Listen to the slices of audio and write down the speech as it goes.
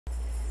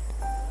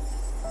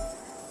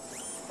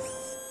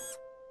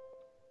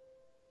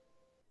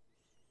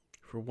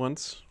For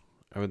once,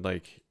 I would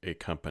like a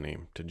company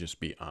to just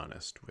be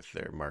honest with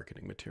their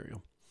marketing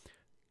material.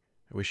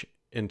 I wish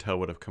Intel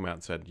would have come out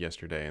and said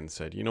yesterday and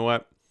said, you know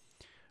what?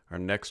 Our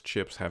next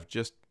chips have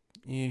just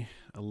a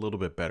little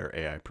bit better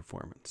AI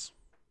performance.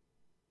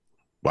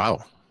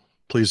 Wow.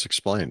 Please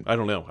explain. I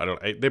don't know.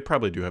 They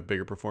probably do have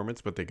bigger performance,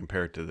 but they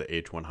compare it to the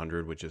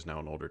H100, which is now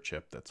an older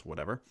chip. That's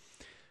whatever.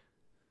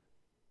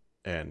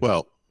 And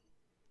Well,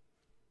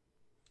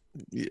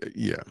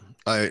 yeah.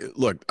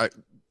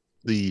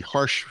 The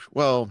harsh,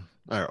 well,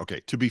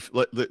 okay,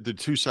 the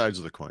two sides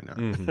of the coin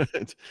mhm.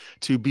 now.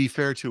 To be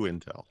fair to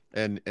Intel,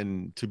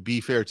 and to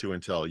be fair to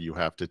Intel, you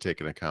have to take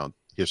into account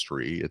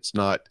history. It's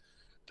not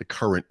the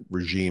current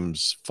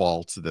regime's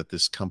fault that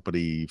this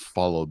company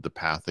followed the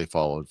path they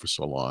followed for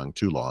so long,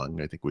 too long.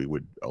 I think we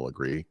would all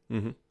agree.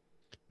 Mhm.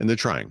 And they're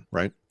trying,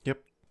 right?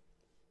 Yep.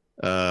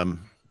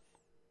 Um,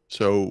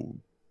 so,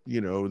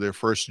 their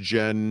first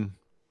gen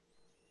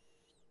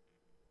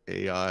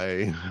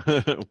AI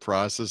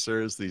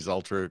processors, these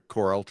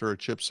Core Ultra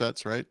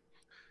chipsets, right?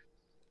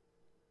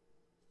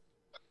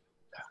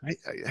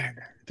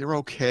 They're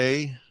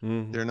okay.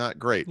 Mhm. They're not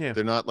great. Yeah.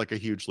 They're not like a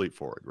huge leap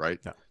forward, right?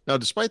 No. Now,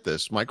 despite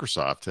this,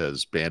 Microsoft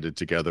has banded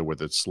together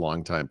with its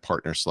longtime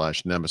partner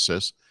slash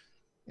nemesis,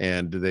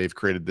 and they've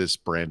created this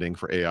branding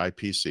for AI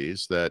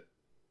PCs that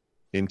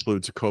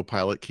includes a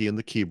Copilot key in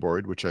the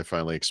keyboard, which I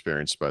finally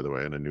experienced, by the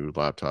way, in a new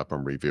laptop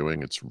I'm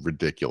reviewing. It's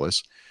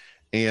ridiculous.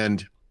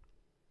 And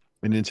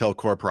an Intel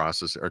Core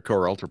processor, or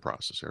Core Ultra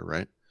processor,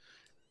 right?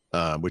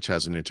 Which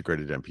has an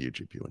integrated NPU,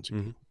 GPU, and CPU.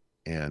 Mhm.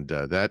 And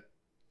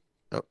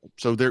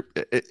so they're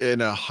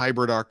in a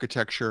hybrid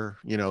architecture.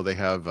 They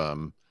have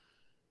what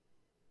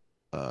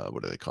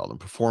do they call them?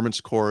 Performance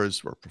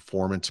cores or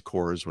performance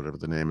cores, whatever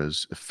the name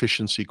is,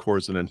 efficiency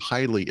cores, and then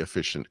highly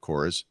efficient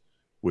cores,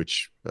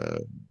 which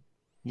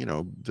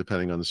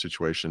depending on the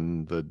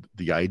situation,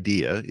 the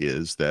idea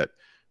is that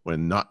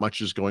when not much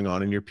is going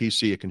on in your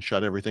PC, it can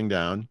shut everything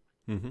down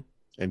Mhm.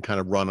 and kind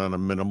of run on a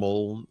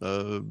minimal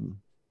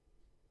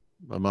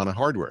amount of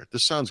hardware.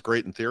 This sounds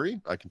great in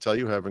theory. I can tell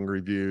you, having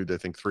reviewed, I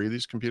think, 3 of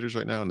these computers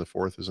right now, and the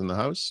 4th is in the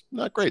house.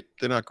 Not great.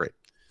 They're not great.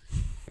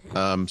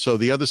 So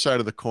the other side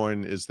of the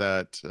coin is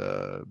that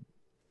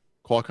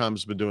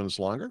Qualcomm's been doing this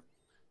longer.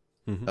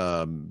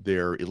 Mhm.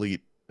 Their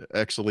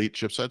X Elite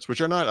chipsets,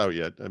 which are not out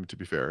yet. I mean, to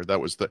be fair, that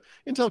was the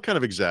Intel kind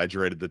of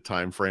exaggerated the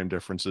time frame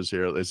differences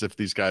here, as if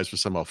these guys were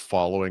somehow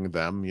following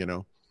them,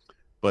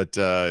 but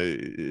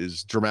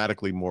is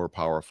dramatically more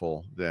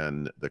powerful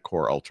than the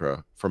Core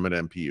Ultra from an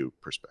NPU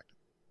perspective.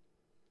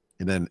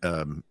 And then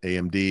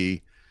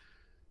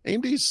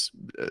AMD's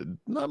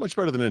not much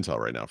better than Intel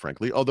right now,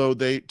 frankly, although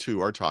they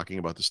too are talking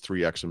about this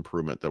 3x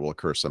improvement that will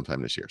occur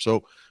sometime this year.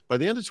 So by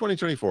the end of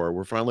 2024,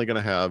 we're finally going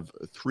to have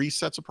 3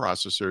 sets of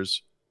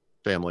processors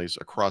families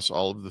across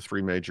all of the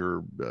 3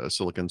 major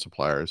silicon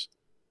suppliers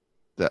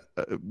that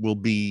will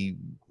be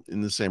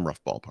in the same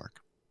rough ballpark,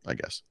 I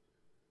guess.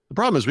 The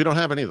problem is we don't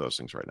have any of those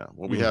things right now.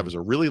 What we have Mhm. is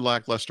a really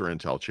lackluster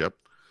Intel chip.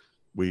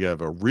 We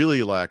have a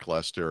really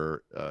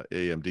lackluster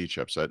AMD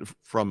chipset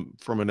from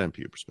an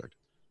NPU perspective.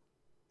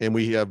 And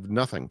we have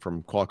nothing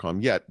from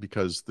Qualcomm yet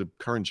because the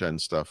current gen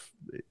stuff,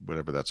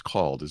 whatever that's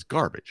called, is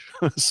garbage.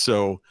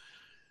 So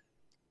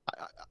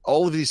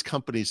all of these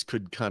companies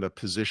could kind of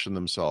position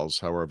themselves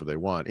however they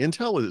want.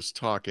 Intel is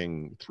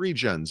talking 3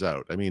 gens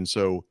out. I mean,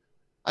 so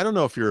I don't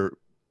know if you're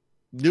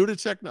new to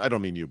tech. I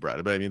don't mean you,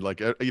 Brad, but I mean,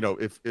 like,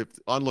 if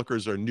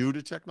onlookers are new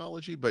to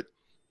technology, but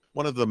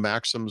one of the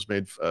maxims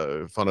made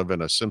fun of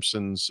in a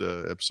Simpsons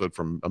episode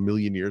from a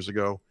million years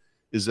ago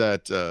is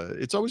that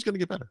it's always going to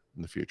get better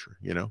in the future.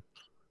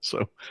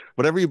 So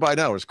whatever you buy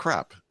now is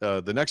crap.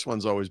 The next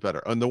one's always better.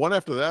 And the one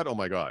after that, oh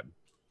my God,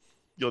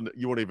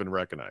 you won't even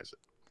recognize it.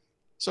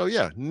 So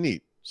yeah,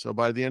 neat. So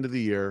by the end of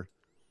the year,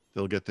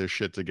 they'll get their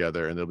shit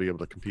together and they'll be able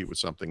to compete with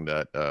something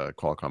that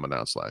Qualcomm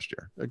announced last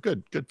year.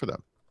 Good for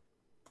them.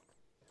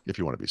 If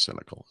you want to be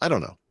cynical, I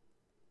don't know.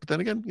 But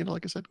then again,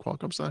 like I said,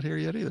 Qualcomm's not here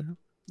yet either.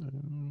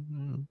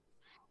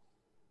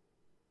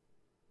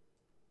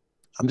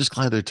 I'm just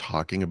glad they're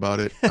talking about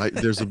it.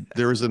 There is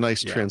a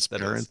nice Yeah, that is.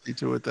 transparency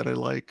to it that I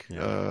like.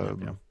 Yep. Yep.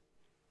 Yep.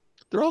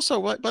 They're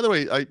also, by the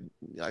way,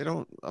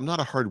 I'm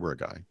not a hardware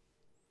guy,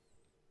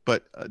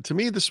 but to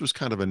me, this was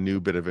kind of a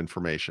new bit of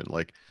information.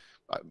 Like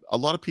a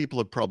lot of people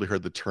have probably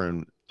heard the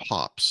term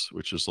TOPS,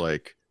 which is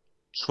like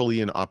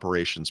trillion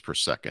operations per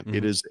second.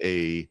 It Mhm. is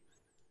a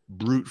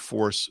brute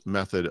force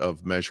method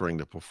of measuring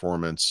the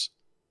performance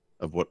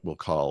of what we'll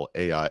call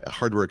AI,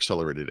 hardware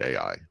accelerated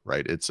AI,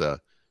 right? It's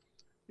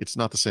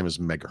not the same as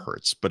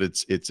megahertz, but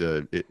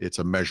it's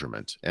a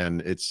measurement,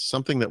 and it's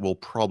something that we'll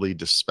probably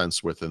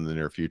dispense with in the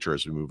near future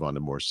as we move on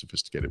to more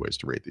sophisticated ways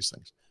to rate these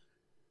things.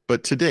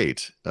 But to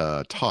date,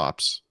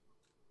 TOPS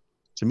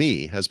to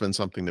me has been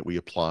something that we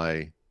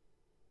apply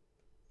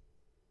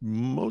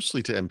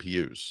mostly to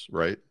NPUs,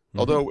 right? Mhm.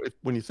 Although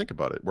when you think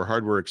about it, we're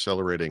hardware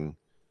accelerating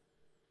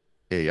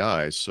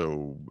AI,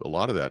 so a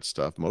lot of that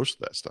stuff, most of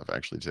that stuff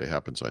actually today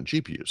happens on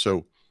GPU.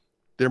 So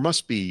there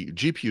must be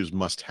GPUs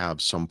must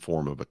have some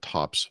form of a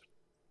TOPS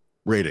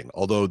rating,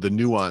 although the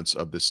nuance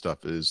of this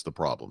stuff is the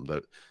problem.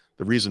 That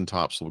the reason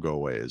TOPS will go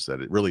away is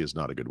that it really is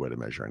not a good way to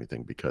measure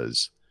anything,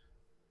 because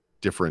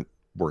different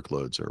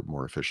workloads are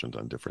more efficient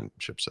on different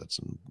chipsets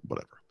and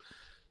whatever.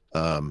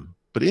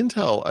 But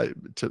Intel,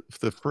 for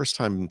the first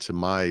time to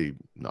my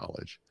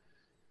knowledge,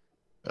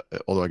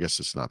 although I guess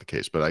it's not the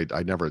case, but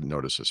I never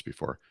noticed this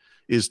before,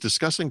 is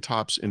discussing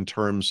TOPS in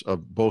terms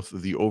of both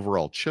the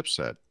overall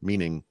chipset,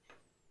 meaning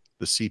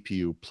the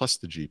CPU plus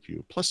the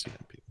GPU plus the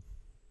NPU,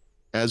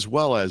 as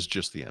well as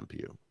just the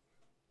NPU,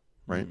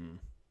 right?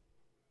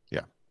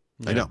 Yeah,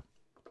 I know.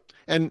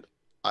 And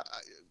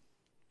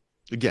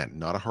again,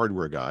 not a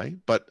hardware guy,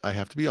 but I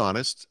have to be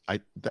honest,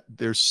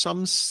 there's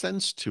some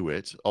sense to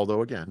it,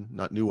 although again,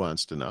 not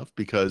nuanced enough,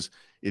 because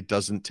it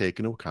doesn't take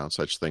into account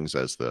such things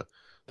as the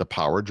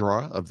power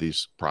draw of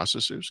these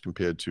processors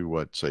compared to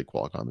what, say,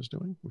 Qualcomm is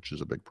doing, which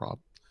is a big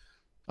problem.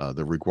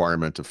 The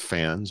requirement of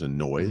fans and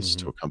noise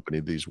to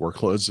accompany these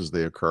workloads as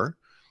they occur.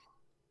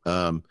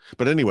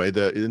 But anyway,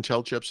 the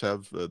Intel chips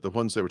have the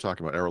ones they were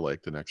talking about, Arrow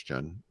Lake, the next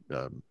gen,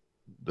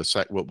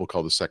 what we'll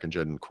call the second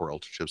gen Core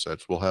Ultra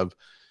chipsets, will have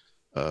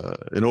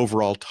an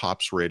overall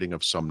TOPS rating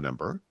of some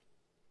number,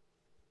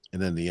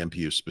 and then the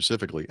NPU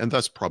specifically, and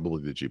thus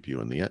probably the GPU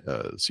and the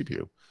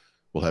CPU,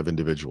 will have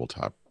individual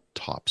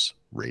TOPS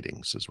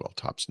ratings as well,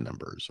 TOPS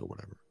numbers or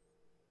whatever.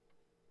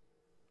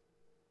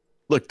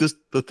 Look,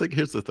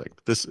 here's the thing.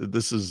 This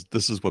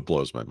is what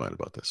blows my mind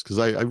about this, because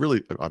I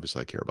really,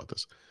 obviously I care about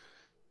this.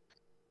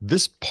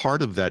 This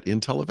part of that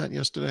Intel event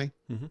yesterday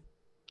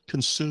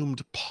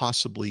consumed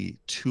possibly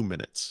 2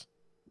 minutes.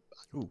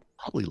 Ooh,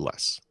 probably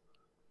less.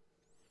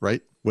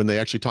 Right? When they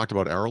actually talked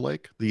about Arrow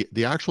Lake,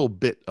 the actual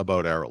bit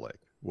about Arrow Lake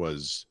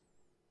was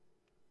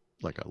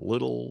like a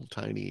little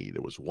tiny,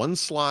 there was one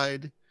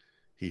slide.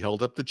 He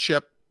held up the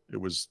chip.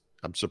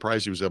 I'm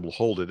surprised he was able to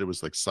hold it. It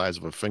was like size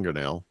of a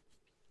fingernail.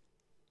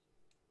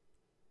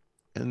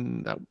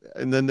 And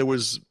then there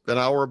was an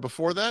hour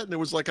before that, and there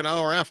was like an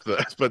hour after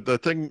that. But the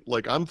thing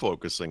like I'm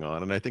focusing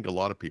on, and I think a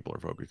lot of people are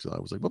focusing on,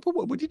 I was like,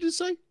 what did you just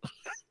say?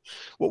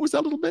 What was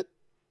that little bit?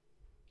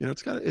 You know,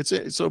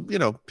 it's so, you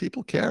know,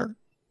 people care.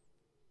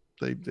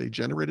 They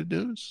generated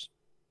news.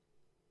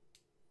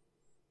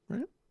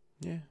 Right?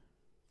 Yeah.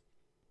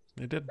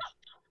 They did.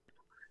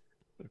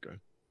 Okay.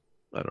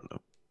 I don't know.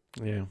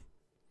 Yeah.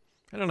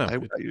 I don't know.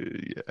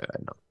 Yeah,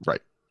 I know.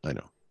 Right. I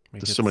know.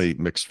 There's so many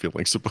mixed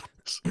feelings about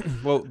this.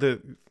 Well, the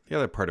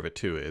other part of it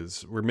too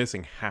is we're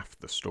missing half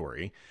the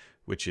story,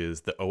 which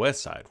is the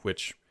OS side,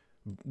 which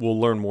we'll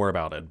learn more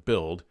about at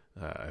Build.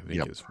 I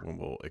think is when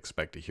we'll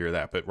expect to hear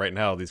that. But right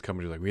now, these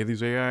companies are like, we have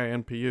these AI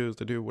NPUs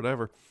to do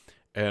whatever,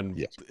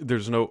 and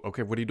there's no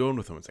okay. What are you doing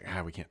with them? It's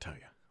like, we can't tell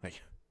you.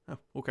 Like, oh,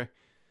 okay.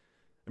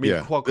 I mean,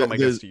 Qualcomm, I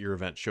guess, at your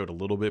event showed a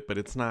little bit, but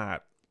it's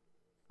not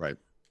right.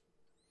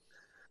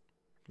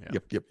 Yeah.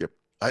 Yep.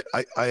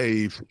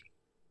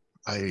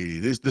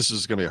 This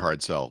is going to be a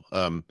hard sell.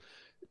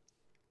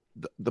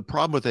 The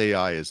problem with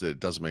AI is that it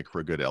doesn't make for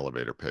a good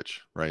elevator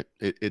pitch, right?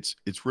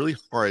 It's really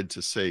hard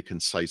to say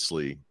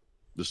concisely,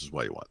 this is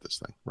why you want this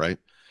thing, right?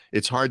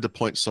 It's hard to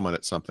point someone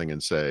at something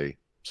and say,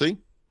 see,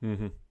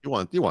 you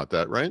want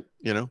that, right?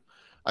 You know,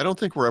 I don't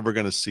think we're ever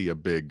going to see a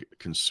big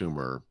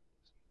consumer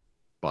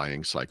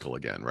buying cycle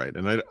again, right?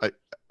 And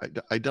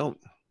I don't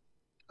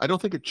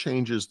think it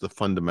changes the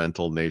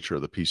fundamental nature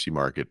of the PC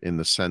market, in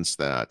the sense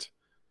that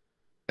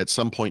at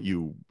some point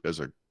you, as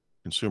a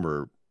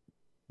consumer,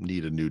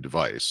 need a new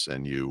device,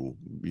 and you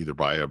either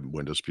buy a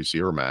Windows PC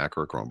or a Mac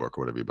or a Chromebook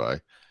or whatever you buy,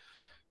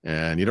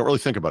 and you don't really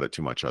think about it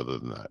too much other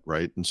than that,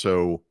 right? And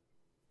so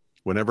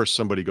whenever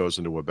somebody goes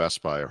into a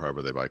Best Buy or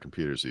however they buy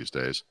computers these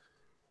days,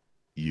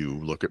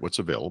 you look at what's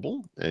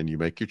available and you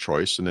make your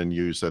choice, and then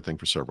you use that thing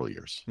for several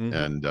years.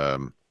 And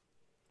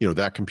you know,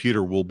 that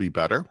computer will be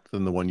better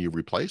than the one you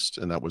replaced,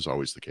 and that was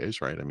always the case,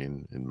 right? I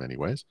mean, in many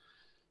ways.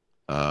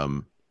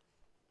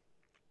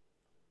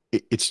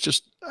 It's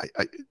just,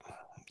 I'm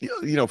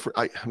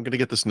going to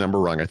get this number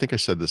wrong. I think I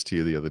said this to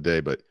you the other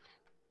day, but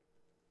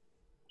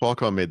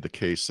Qualcomm made the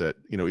case that,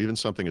 you know, even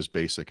something as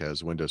basic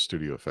as Windows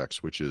Studio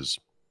Effects, which is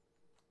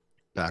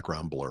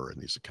background blur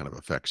and these kind of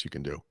effects you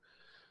can do,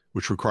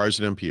 which requires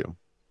an NPU.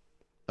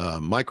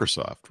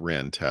 Microsoft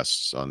ran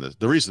tests on this.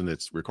 The reason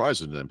it requires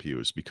an NPU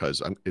is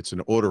because it's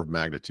an order of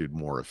magnitude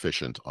more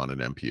efficient on an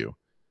NPU.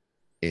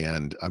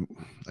 And I'm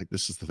like,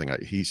 this is the thing.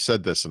 He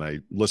said this, and I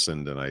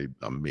listened, and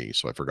I'm me,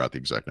 so I forgot the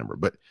exact number.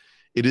 But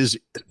it is,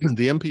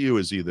 the NPU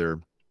is either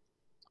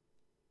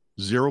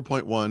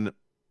 0.1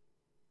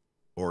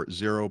 or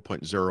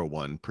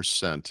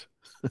 0.01%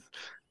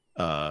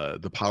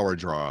 the power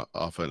draw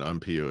off an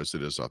NPU as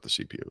it is off the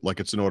CPU.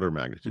 Like, it's an order of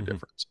magnitude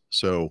difference.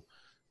 So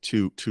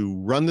to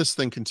run this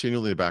thing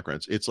continually in the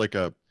background, it's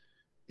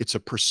a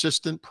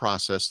persistent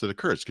process that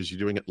occurs because you're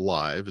doing it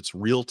live. It's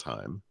real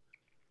time.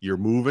 You're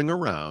moving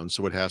around,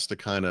 so it has to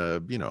kind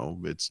of, you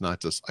know, it's not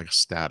just a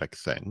static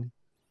thing.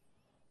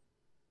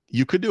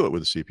 You could do it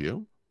with a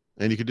CPU,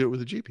 and you could do it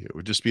with a GPU. It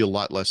would just be a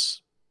lot less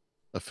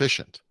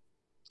efficient.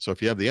 So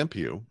if you have the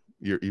NPU,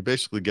 you're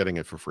basically getting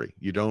it for free.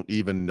 You don't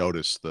even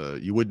notice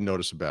you wouldn't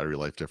notice a battery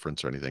life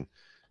difference or anything.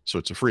 So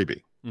it's a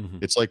freebie. Mm-hmm.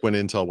 It's like when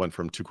Intel went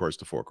from 2 cores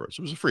to 4 cores.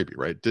 It was a freebie,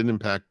 right? Didn't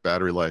impact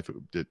battery life.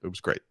 It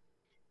was great.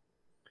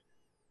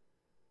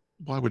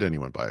 Why would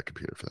anyone buy a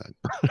computer for that?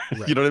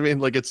 Right. You know what I mean?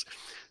 Like it's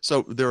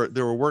so there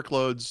were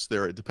workloads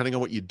there depending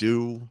on what you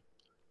do.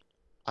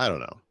 I don't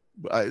know.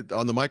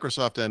 On the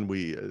Microsoft end,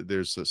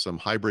 there's some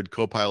hybrid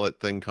Copilot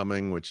thing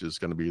coming, which is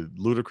going to be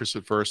ludicrous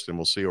at first, and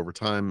we'll see over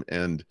time.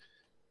 And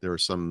there are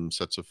some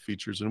sets of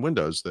features in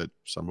Windows that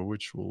some of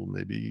which will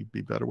maybe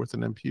be better with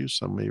an NPU.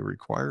 Some may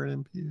require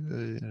an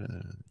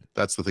NPU.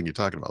 That's the thing you're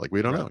talking about. Like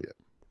we don't know yet.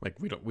 Like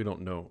we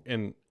don't know.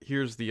 And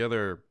here's the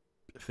other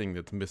thing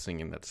that's missing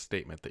in that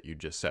statement that you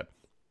just said.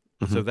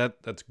 Mm-hmm. So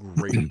that's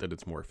great that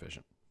it's more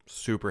efficient.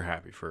 Super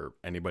happy for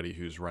anybody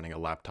who's running a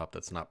laptop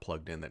that's not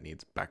plugged in that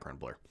needs background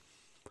blur.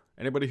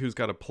 Anybody who's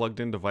got a plugged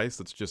in device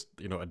that's just,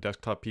 a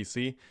desktop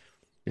PC.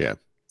 Yeah.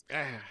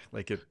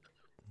 Like it.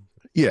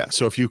 Yeah.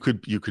 So if you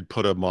could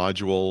put a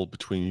module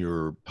between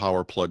your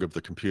power plug of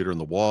the computer and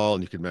the wall,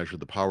 and you could measure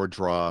the power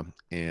draw,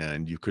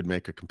 and you could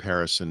make a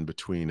comparison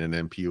between an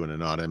NPU and a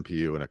not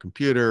NPU and a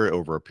computer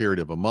over a period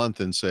of a month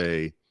and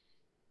say,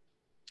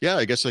 yeah,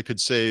 I guess I could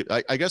save,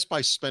 I guess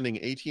by spending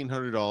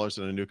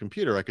 $1,800 on a new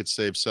computer, I could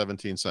save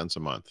 17 cents a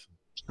month.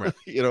 Right.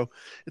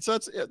 It's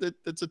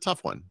a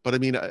tough one, but I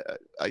mean,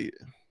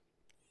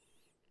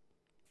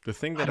 the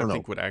thing that I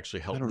think would actually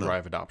help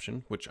drive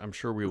adoption, which I'm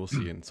sure we will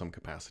see in some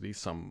capacity,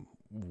 some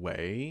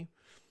way,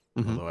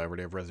 although I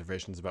already have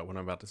reservations about what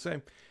I'm about to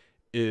say,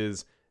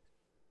 is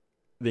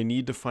they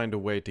need to find a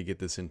way to get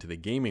this into the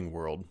gaming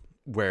world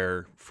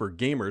where for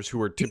gamers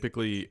who are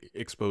typically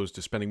exposed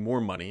to spending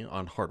more money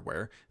on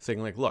hardware, saying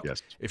like, look,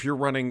 if you're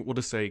running, we'll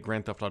just say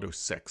Grand Theft Auto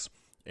 6,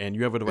 and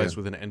you have a device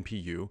with an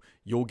NPU,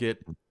 you'll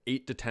get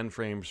 8 to 10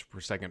 frames per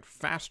second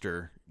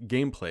faster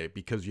gameplay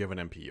because you have an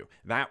NPU.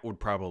 That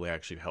would probably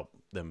actually help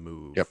them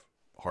move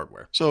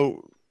hardware.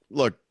 So,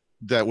 look,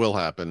 that will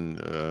happen.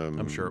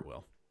 I'm sure it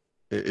will.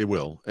 It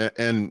will.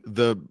 And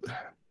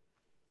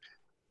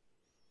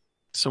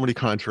so many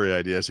contrary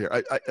ideas here.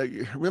 I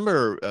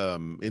remember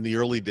in the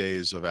early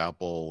days of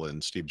Apple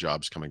and Steve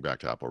Jobs coming back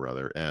to Apple,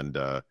 rather, and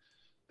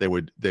they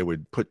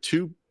would put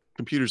 2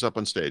 computers up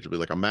on stage. It'd be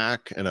like a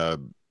Mac and a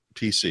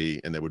PC,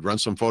 and they would run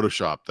some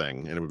Photoshop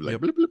thing, and it would be like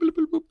bloop, bloop, bloop,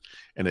 bloop, bloop.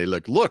 And they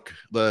look,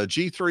 the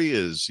G3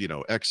 is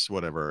X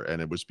whatever,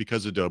 and it was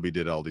because Adobe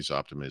did all these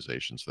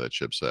optimizations for that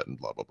chipset and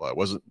blah blah blah. It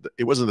wasn't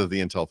that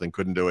the Intel thing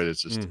couldn't do it.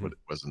 It's just what it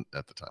wasn't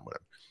at the time,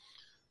 whatever.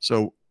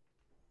 So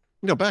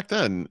back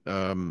then,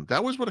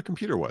 that was what a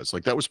computer was.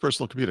 Like that was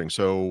personal computing,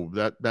 so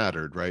that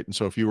mattered, right? And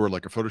so if you were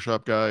like a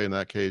Photoshop guy in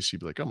that case, you'd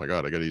be like, oh my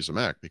god, I got to use a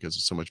Mac because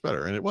it's so much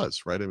better, and it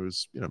was, right? It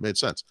was, it made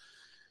sense.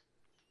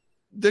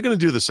 They're going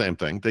to do the same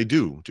thing. They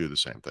do the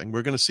same thing.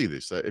 We're going to see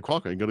these.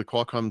 Qualcomm, you go to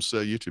Qualcomm's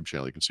YouTube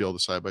channel, you can see all the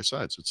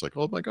side-by-sides. It's like,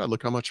 oh my God,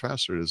 look how much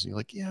faster it is. And you're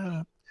like,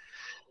 yeah.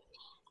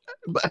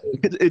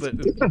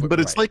 But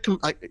it's like,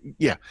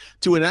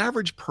 to an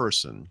average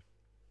person,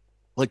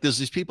 like there's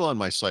these people on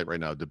my site right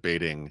now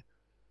debating,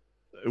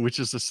 which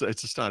is,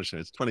 it's astonishing.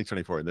 It's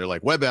 2024. And they're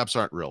like, web apps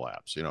aren't real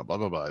apps, blah,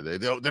 blah, blah. They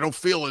don't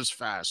feel as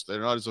fast.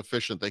 They're not as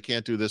efficient. They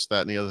can't do this,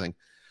 that, and the other thing.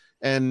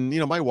 And,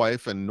 my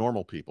wife and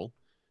normal people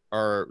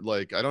are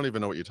like, I don't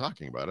even know what you're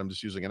talking about. I'm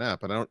just using an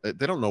app, and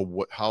they don't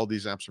know how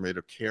these apps are made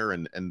or care,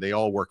 and they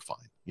all work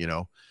fine,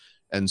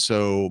 And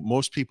so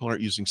most people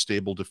aren't using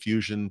Stable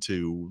Diffusion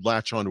to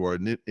latch onto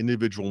an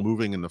individual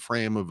moving in the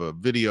frame of a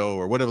video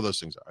or whatever those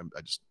things are.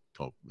 I just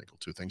don't make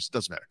 2 things. It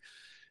doesn't matter.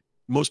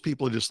 Most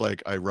people are just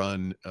like, I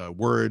run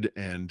Word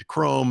and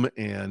Chrome,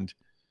 and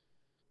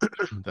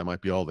that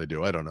might be all they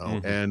do. I don't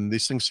know. And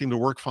these things seem to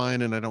work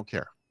fine, and I don't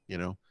care,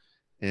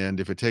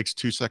 And if it takes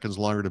 2 seconds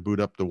longer to boot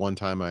up the one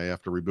time I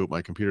have to reboot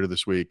my computer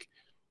this week,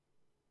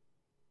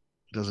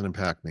 it doesn't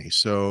impact me.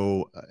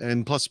 So,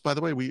 and plus, by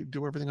the way, we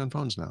do everything on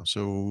phones now.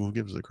 So who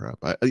gives a crap?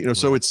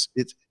 So it's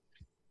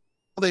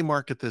how they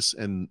market this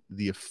and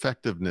the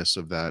effectiveness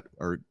of that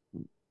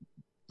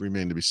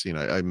remain to be seen.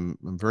 I'm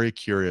very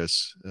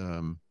curious. I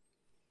don't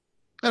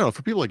know,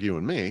 for people like you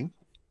and me,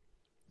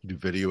 do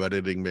video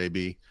editing,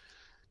 maybe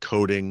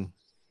coding,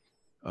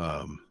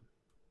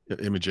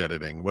 image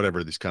editing,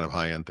 whatever these kind of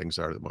high-end things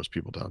are that most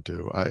people don't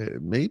do.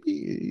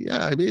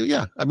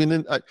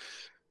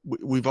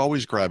 We've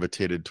always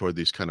gravitated toward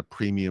these kind of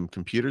premium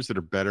computers that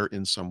are better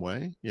in some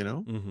way,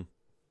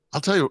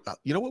 I'll tell you,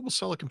 what will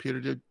sell a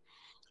computer, dude?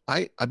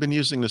 I've been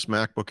using this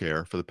MacBook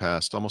Air for the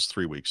past almost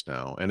 3 weeks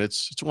now, and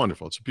it's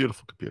wonderful. It's a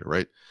beautiful computer,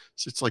 right?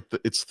 It's like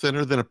it's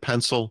thinner than a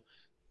pencil,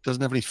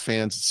 doesn't have any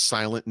fans, it's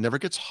silent, never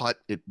gets hot.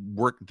 It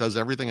does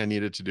everything I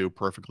need it to do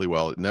perfectly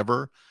well. It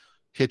never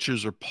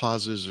hitches or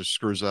pauses or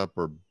screws up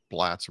or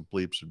blats or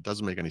bleeps. It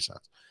doesn't make any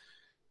sense.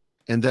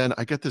 And then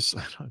I get this,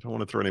 I don't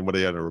want to throw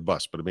anybody under a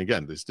bus, but I mean,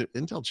 again, these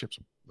Intel chips,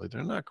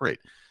 they're not great.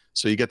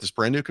 So you get this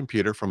brand new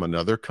computer from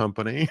another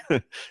company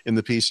in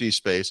the PC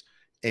space,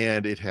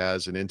 and it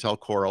has an Intel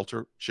Core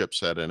Ultra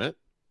chipset in it.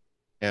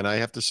 And I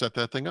have to set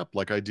that thing up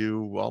like I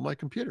do all my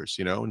computers,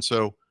 And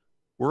so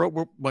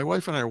my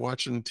wife and I are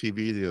watching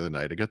TV the other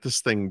night. I got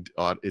this thing,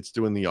 it's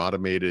doing the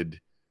automated,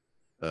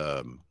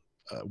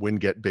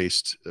 WinGet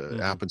based Mhm.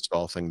 app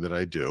install thing that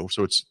I do.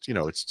 So it's,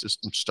 it's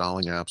just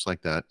installing apps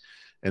like that.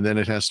 And then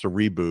it has to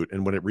reboot.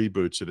 And when it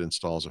reboots, it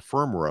installs a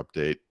firmware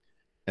update.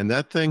 And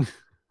that thing,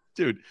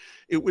 dude,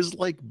 it was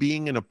like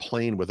being in a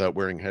plane without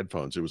wearing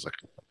headphones. It was like,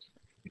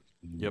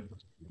 Yep.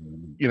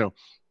 you know,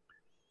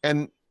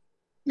 and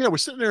we're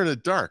sitting there in the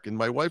dark, and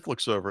my wife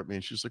looks over at me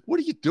and she's like, "What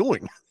are you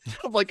doing?"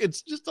 I'm like,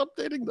 "It's just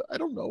updating. I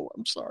don't know.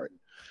 I'm sorry."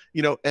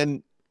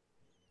 And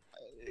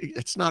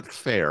it's not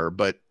fair,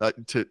 but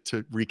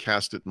to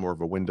recast it more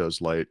of a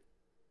Windows Lite,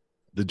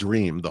 the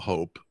dream, the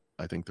hope,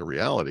 I think the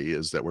reality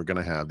is that we're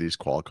going to have these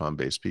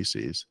Qualcomm-based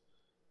PCs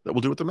that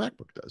will do what the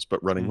MacBook does,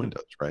 but running Mhm.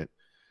 Windows, right?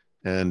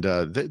 And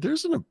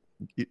there's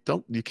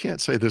you can't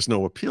say there's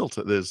no appeal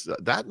to this.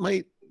 That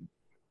might,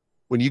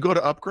 when you go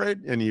to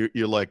upgrade and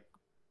you're like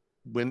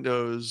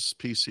Windows,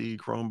 PC,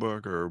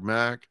 Chromebook, or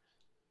Mac,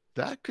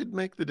 that could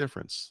make the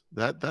difference.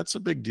 That's a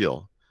big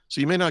deal. So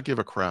you may not give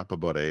a crap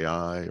about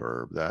AI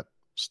or that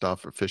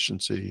stuff,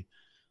 efficiency,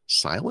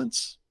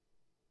 silence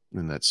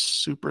in that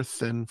super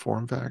thin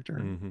form factor.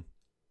 Mhm.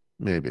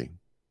 Maybe,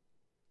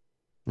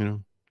 you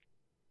know,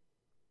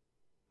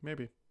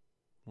 Maybe,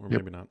 or yep,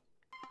 maybe not.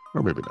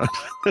 or maybe not.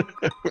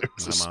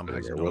 It's My a mom spinning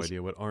has air no wheels.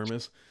 idea what ARM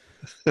is.